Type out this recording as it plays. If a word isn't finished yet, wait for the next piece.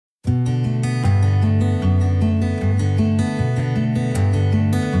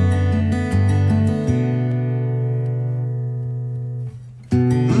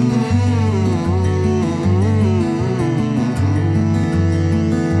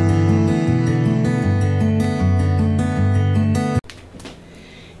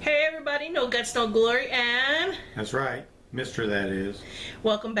That's No Glory, and That's right, Mr. That is.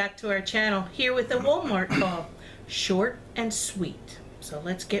 welcome back to our channel here with the Walmart haul. Short and sweet. So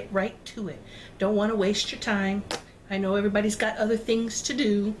let's get right to it. Don't want to waste your time. I know everybody's got other things to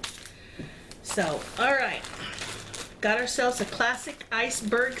do. So, alright. Got ourselves a classic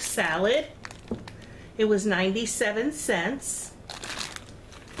iceberg salad. It was 97 cents.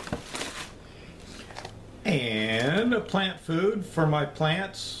 And a plant food for my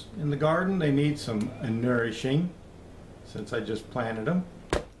plants in the garden. They need some nourishing since I just planted them.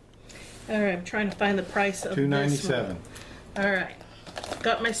 Alright, I'm trying to find the price of $2.97. this one. Alright.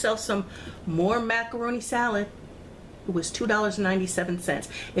 Got myself some more macaroni salad. It was $2.97.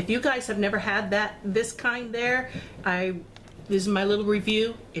 If you guys have never had this kind there, this is my little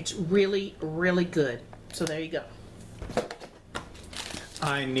review. It's really, really good. So there you go.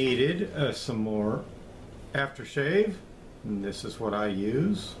 I needed some more aftershave, and this is what I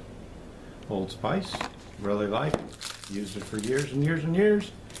use. Old Spice, really like it. Used it for years and years and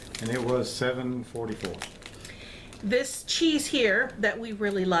years, and it was $7.44. This cheese here that we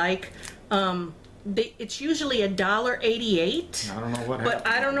really like, it's usually $1.88. I don't know what happened. But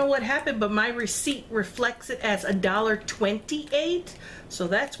I don't know what happened, but my receipt reflects it as $1.28. So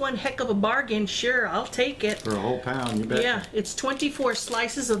that's one heck of a bargain. Sure, I'll take it. For a whole pound, you bet. Yeah, it's 24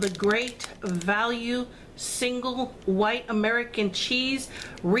 slices of the great value single white American cheese.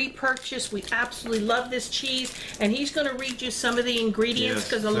 Repurchase. We absolutely love this cheese. And he's going to read you some of the ingredients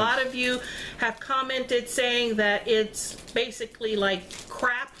because a lot of you have commented saying that it's basically like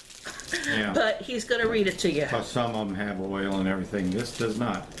crap. Yeah. But he's going to read it to you. Plus some of them have oil and everything. This does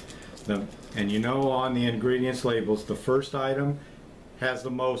not. And you know on the ingredients labels, the first item has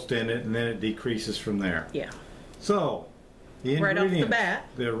the most in it, and then it decreases from there. Yeah. So, the ingredients. Right off the bat.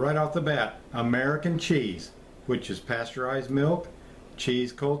 They're right off the bat. American cheese, which is pasteurized milk,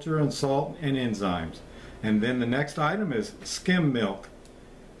 cheese culture, and salt and enzymes. And then the next item is skim milk.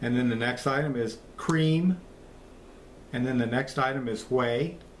 And then the next item is cream. And then the next item is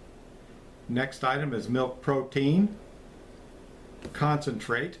whey. Next item is milk protein,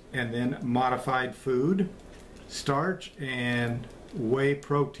 concentrate, and then modified food, starch, and whey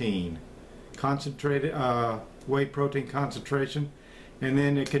protein. Concentrated whey protein concentration, and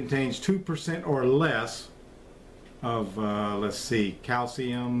then it contains 2% or less of, let's see,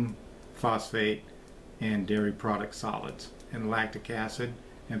 calcium, phosphate, and dairy product solids, and lactic acid,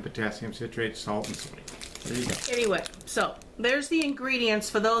 and potassium citrate, salt, and sodium. There you go. Anyway, so there's the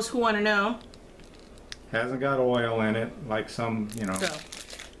ingredients for those who want to know. Hasn't got oil in it like some, you know. So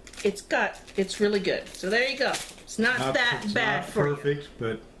it's really good. So there you go. It's not that bad for you. Perfect,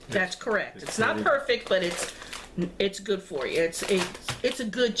 but that's correct. It's not perfect, but it's good for you. It's a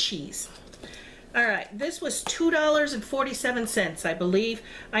good cheese. All right, this was $2.47, I believe.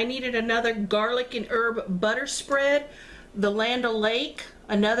 I needed another garlic and herb butter spread. The Land O'Lake,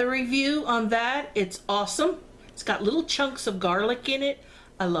 another review on that. It's awesome. It's got little chunks of garlic in it.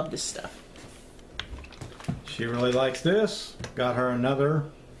 I love this stuff. She really likes this. Got her another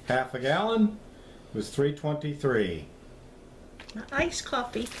half a gallon. It was $3.23. Iced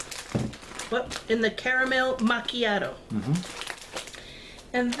coffee. Well, in the caramel macchiato.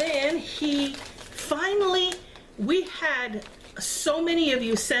 And then we had so many of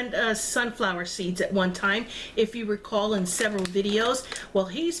you send us sunflower seeds at one time, if you recall, in several videos. Well,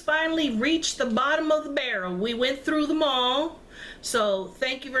 he's finally reached the bottom of the barrel. We went through them all. So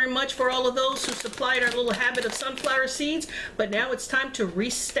thank you very much for all of those who supplied our little habit of sunflower seeds. But now it's time to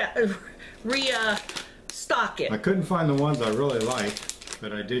restock it. I couldn't find the ones I really liked,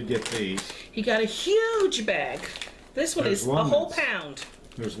 but I did get these. He got a huge bag. This one is a whole pound.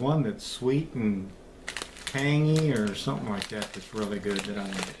 There's one that's sweet and tangy or something like that that's really good that I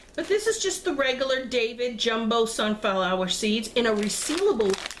like. But this is just the regular David jumbo sunflower seeds in a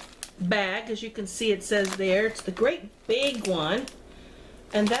resealable bag. As you can see, it says there, it's the great big one.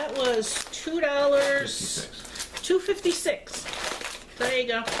 And that was $2.56. There you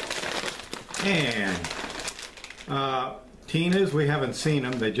go. And Tina's, we haven't seen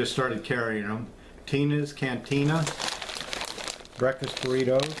them. They just started carrying them. Tina's Cantina breakfast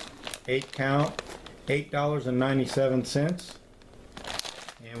burritos, 8 count, $8.97.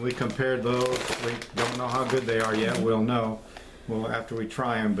 And we compared those. We don't know how good they are yet. We'll know after we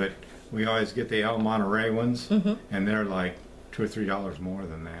try them, but we always get the El Monterey ones, and they're like $2 or $3 more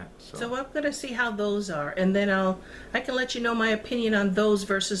than that. So I'm gonna see how those are, and then I can let you know my opinion on those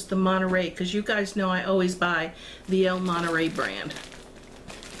versus the Monterey, because you guys know I always buy the El Monterey brand.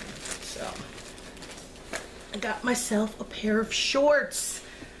 So I got myself a pair of shorts.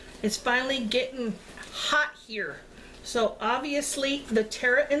 It's finally getting hot here. So obviously the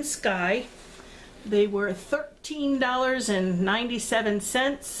Terra and Sky They were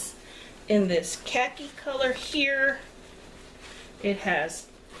 $13.97 in this khaki color here. It has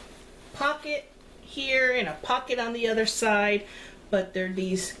pocket here and a pocket on the other side, but they're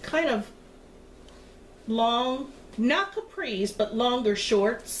these kind of long, not capris, but longer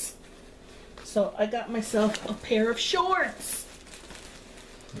shorts. So I got myself a pair of shorts.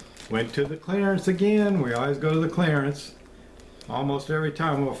 Went to the clearance again. We always go to the clearance. Almost every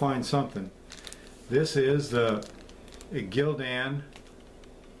time we'll find something. This is the Gildan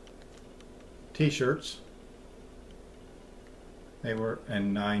t-shirts. They were at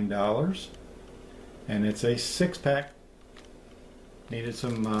 $9. And it's a 6-pack. Needed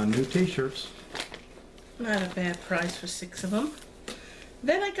some new t-shirts. Not a bad price for 6 of them.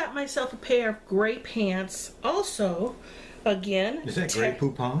 Then I got myself a pair of gray pants. Also, again... Is that Grey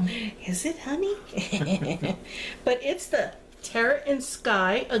Poupon? Is it, honey? But it's the Terra and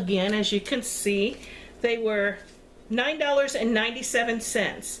Sky. Again, as you can see, they were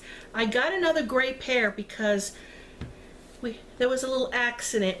 $9.97. I got another gray pair because there was a little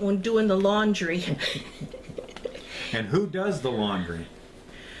accident when doing the laundry. And who does the laundry?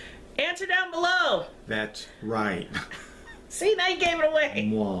 Answer down below. That's right. See, now you gave it away.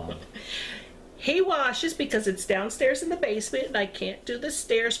 Wow. He washes because it's downstairs in the basement and I can't do the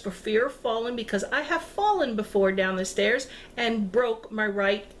stairs for fear of falling because I have fallen before down the stairs and broke my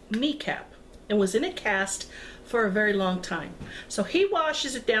right kneecap and was in a cast for a very long time. So he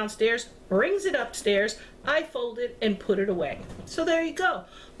washes it downstairs, brings it upstairs, I fold it and put it away. So there you go.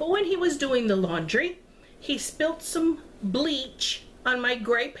 But when he was doing the laundry, he spilt some bleach on my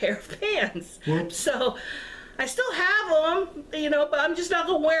gray pair of pants. Whoops. So I still have them, you know, but I'm just not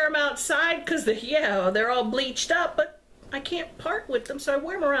going to wear them outside because, they're all bleached up, but I can't part with them, so I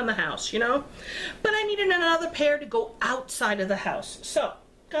wear them around the house, you know. But I needed another pair to go outside of the house. So,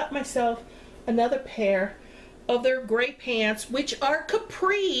 got myself another pair of their gray pants, which are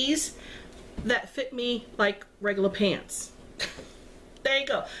capris that fit me like regular pants. There you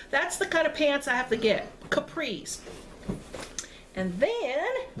go. That's the kind of pants I have to get. Capris. And then...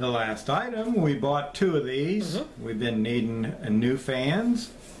 the last item, we bought 2 of these. We've been needing new fans.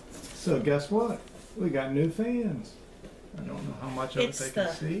 So guess what? We got new fans. I don't know how much of it they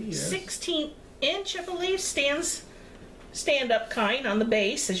can see. It's the 16-inch, I believe, stand-up kind on the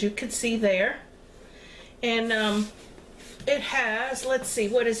base, as you can see there. And it has, let's see,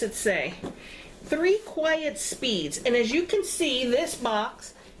 what does it say? 3 quiet speeds. And as you can see, this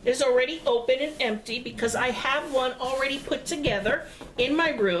box is already open and empty because I have one already put together in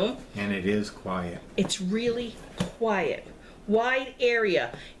my room. And it is quiet. It's really quiet. Wide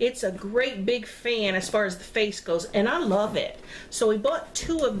area. It's a great big fan as far as the face goes, and I love it. So we bought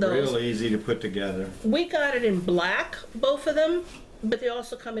 2 of those. Real easy to put together. We got it in black, both of them, but they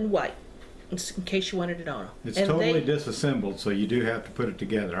also come in white, just in case you wanted it on. It's totally disassembled, so you do have to put it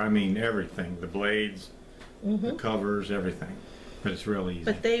together. I mean, everything. The blades, the covers, everything. But it's real easy.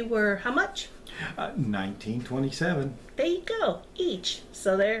 But they were, how much? $19.27. There you go, each.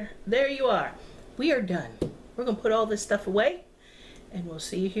 So there you are. We are done. We're going to put all this stuff away, and we'll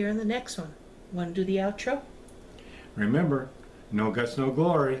see you here in the next one. Want to do the outro? Remember, no guts, no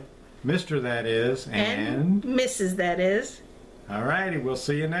glory. Mr. That is, and Mrs. That is. All righty, we'll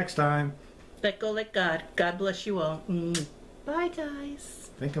see you next time. Let go, let God. God bless you all. Bye, guys.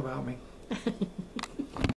 Think about me.